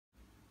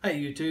Hey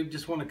YouTube,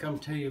 just want to come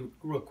to you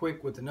real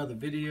quick with another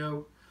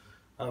video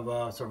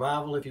of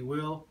survival, if you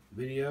will,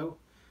 video.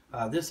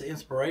 This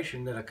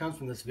inspiration that comes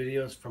from this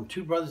video is from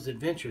two brothers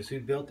adventurers who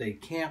built a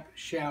camp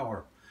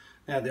shower.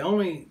 Now the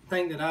only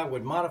thing that I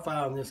would modify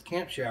on this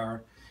camp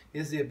shower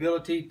is the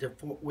ability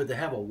to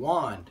have a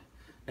wand.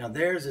 Now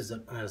theirs is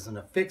an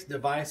affixed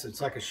device.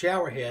 It's like a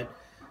shower head,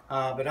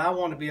 but I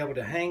want to be able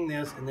to hang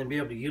this and then be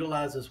able to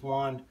utilize this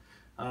wand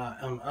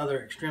on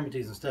other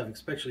extremities and stuff,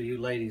 especially you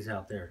ladies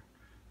out there.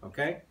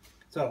 Okay,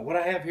 so what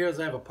I have here is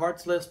I have a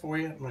parts list for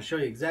you. I'm going to show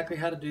you exactly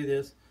how to do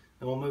this,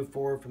 and we'll move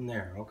forward from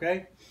there.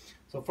 Okay,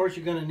 so first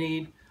you're going to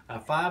need a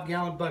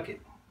 5-gallon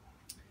bucket.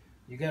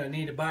 You're going to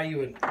need to buy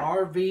you an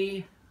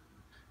RV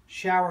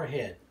shower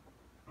head,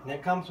 and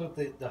that comes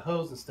with the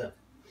hose and stuff.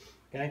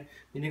 Okay,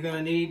 then you're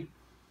going to need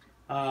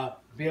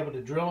be able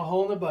to drill a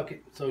hole in the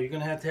bucket. So you're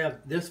going to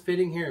have this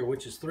fitting here,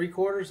 which is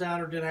 3/4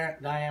 outer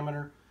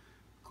diameter,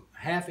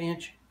 1/2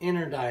 inch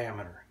inner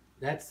diameter.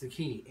 That's the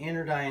key,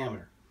 inner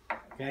diameter.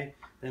 Okay,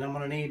 then I'm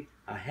going to need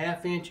a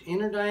 1/2 inch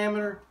inner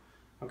diameter.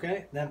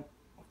 Okay, then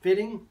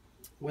fitting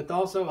with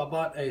also I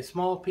bought a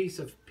small piece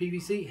of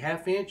PVC,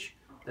 1/2 inch,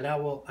 that I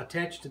will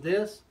attach to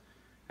this.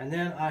 And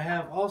then I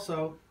have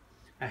also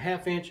a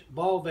 1/2 inch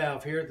ball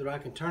valve here that I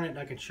can turn it and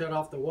I can shut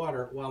off the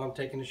water while I'm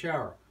taking a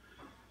shower.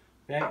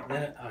 Okay,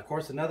 then of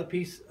course another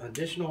piece,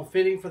 additional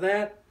fitting for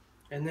that,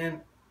 and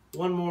then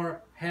one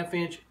more 1/2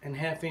 inch and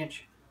 1/2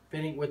 inch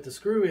fitting with the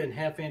screw in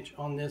 1/2 inch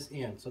on this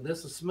end. So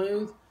this is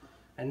smooth,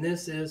 and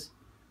this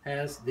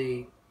has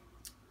the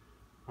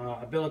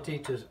ability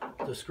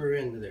to screw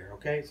into there.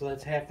 Okay, so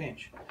that's 1/2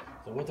 inch.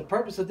 So what the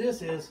purpose of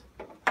this is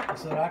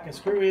so that I can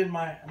screw in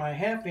my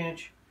 1/2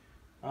 inch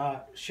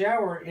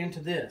shower into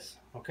this.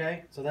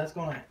 Okay, so that's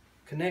going to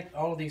connect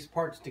all of these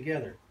parts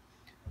together.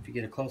 If you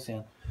get a close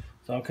in,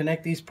 so I'll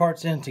connect these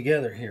parts in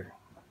together here.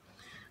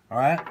 All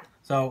right,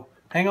 so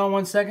hang on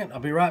 1 second. I'll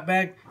be right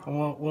back,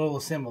 and we'll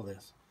assemble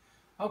this.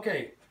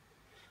 Okay,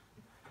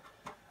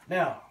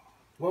 now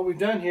what we've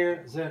done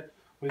here is that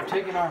we've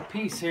taken our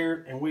piece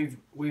here and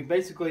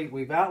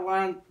we've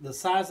outlined the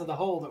size of the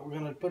hole that we're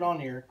going to put on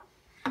here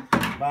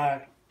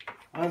by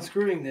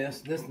unscrewing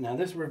this. Now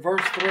this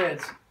reverse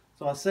threads.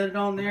 So I set it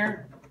on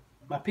there,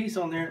 my piece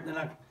on there, then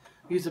I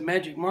use a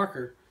magic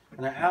marker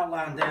and I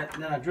outlined that,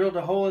 and then I drilled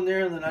a hole in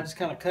there, and then I just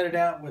kind of cut it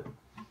out with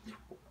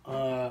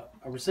a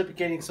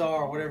reciprocating saw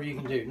or whatever you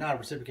can do. Not a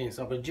reciprocating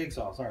saw, but a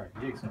jigsaw. Sorry,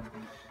 jigsaw.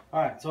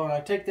 All right, so I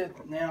take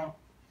that now.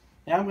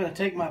 Now I'm going to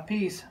take my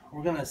piece.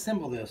 We're going to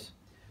assemble this.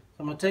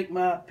 I'm going to take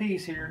my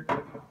piece here,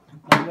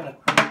 I'm going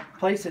to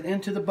place it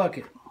into the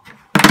bucket.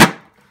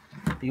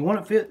 You want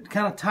it fit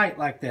kind of tight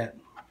like that.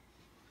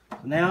 So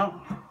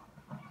now,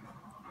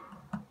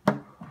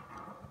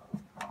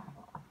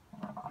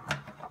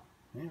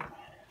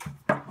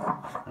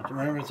 have to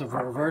remember it's a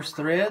reverse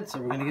thread, so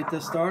we're going to get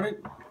this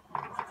started.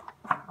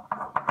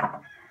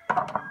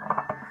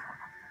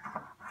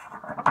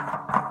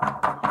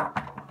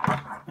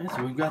 Okay,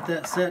 so we've got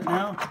that set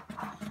now.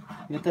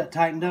 Get that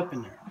tightened up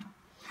in there.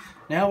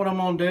 Now what I'm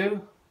going to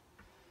do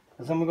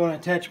is I'm going to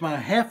attach my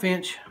 1/2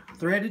 inch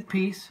threaded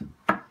piece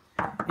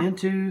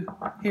into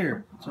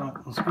here. So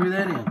I'll screw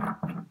that in.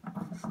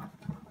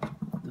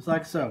 Just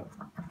like so.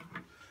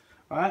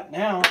 Alright,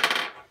 now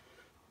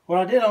what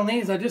I did on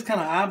these, I just kind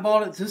of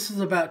eyeballed it. This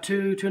is about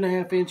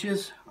 2.5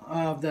 inches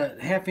of the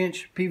 1/2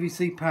 inch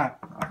PVC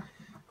pipe.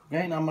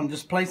 Okay, and I'm going to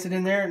just place it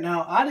in there.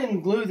 Now I didn't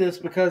glue this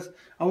because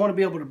I want to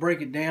be able to break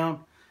it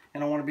down,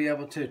 and I want to be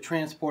able to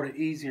transport it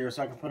easier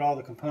so I can put all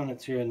the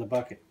components here in the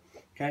bucket.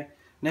 Okay,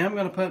 now I'm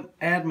going to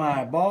add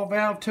my ball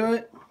valve to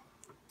it.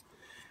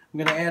 I'm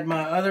going to add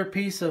my other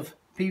piece of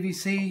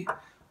PVC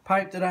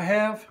pipe that I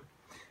have,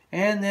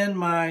 and then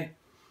my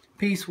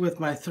piece with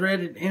my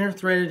inner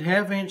threaded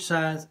 1/2 inch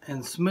size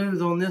and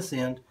smooth on this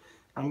end.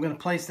 I'm going to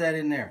place that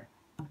in there.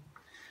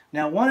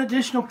 Now one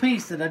additional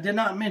piece that I did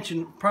not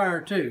mention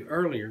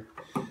earlier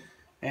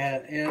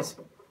is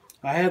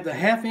I have the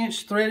 1/2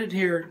 inch threaded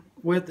here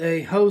with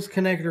a hose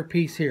connector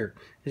piece here.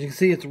 As you can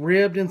see, it's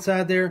ribbed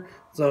inside there.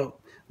 So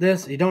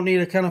this, you don't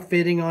need a kind of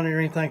fitting on it or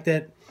anything like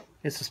that.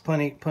 This is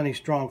plenty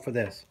strong for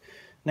this.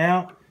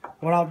 Now,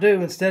 what I'll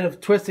do, instead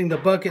of twisting the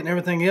bucket and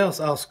everything else,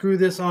 I'll screw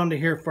this onto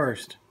here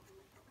first.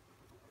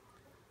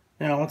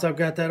 Now, once I've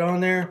got that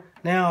on there,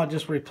 now I'll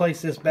just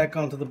replace this back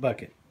onto the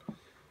bucket.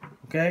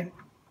 Okay?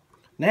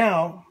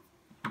 Now,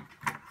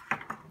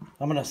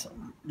 I'm going to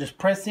just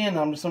press in.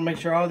 I'm just going to make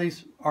sure all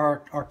these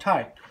are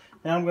tight.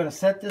 Now I'm going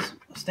to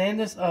stand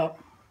this up.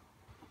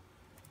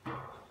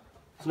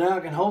 So now I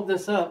can hold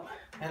this up,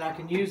 and I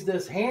can use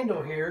this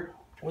handle here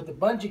with the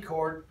bungee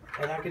cord,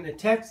 and I can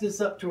attach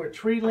this up to a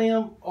tree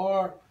limb,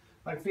 or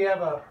like if you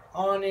have a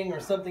awning or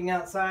something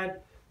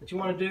outside that you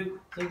want to do.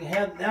 So you can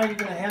have, now you're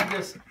going to have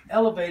this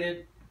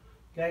elevated,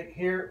 okay,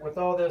 here with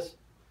all this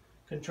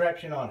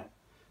contraption on it.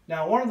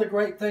 Now one of the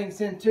great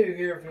things in too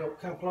here, if you'll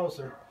come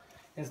closer,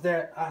 is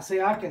that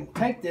I can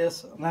take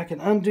this and I can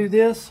undo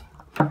this,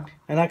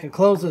 and I can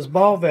close this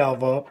ball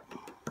valve up.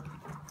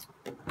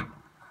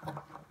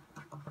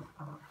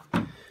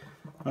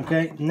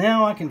 Okay,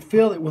 now I can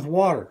fill it with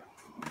water.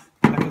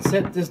 I can can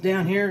set this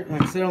down here. I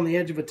can sit on the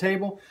edge of a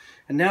table.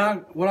 And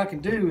now what I can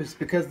do is,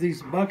 because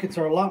these buckets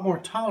are a lot more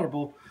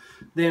tolerable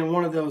than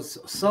one of those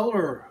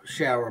solar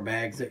shower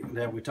bags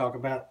that we talk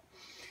about,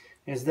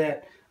 is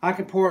that I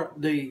can pour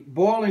the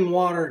boiling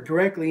water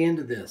directly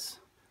into this.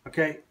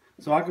 Okay,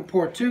 so I can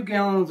pour 2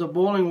 gallons of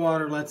boiling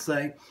water, let's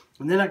say,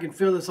 and then I can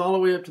fill this all the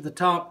way up to the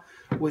top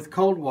with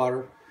cold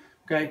water.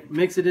 Okay,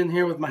 mix it in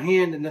here with my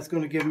hand, and that's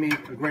going to give me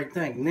a great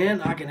thing. And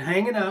then I can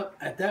hang it up.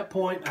 At that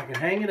point, I can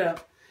hang it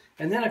up,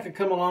 and then I can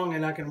come along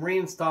and I can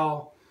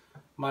reinstall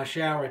my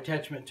shower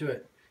attachment to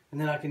it, and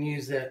then I can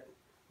use that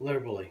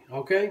liberally.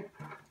 Okay,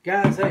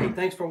 guys, hey,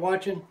 thanks for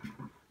watching.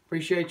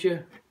 Appreciate you.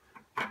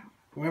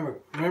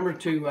 Remember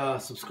to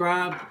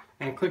subscribe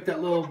and click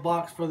that little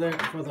box for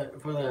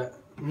the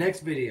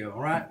next video.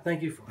 All right,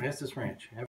 thank you for Estes Ranch.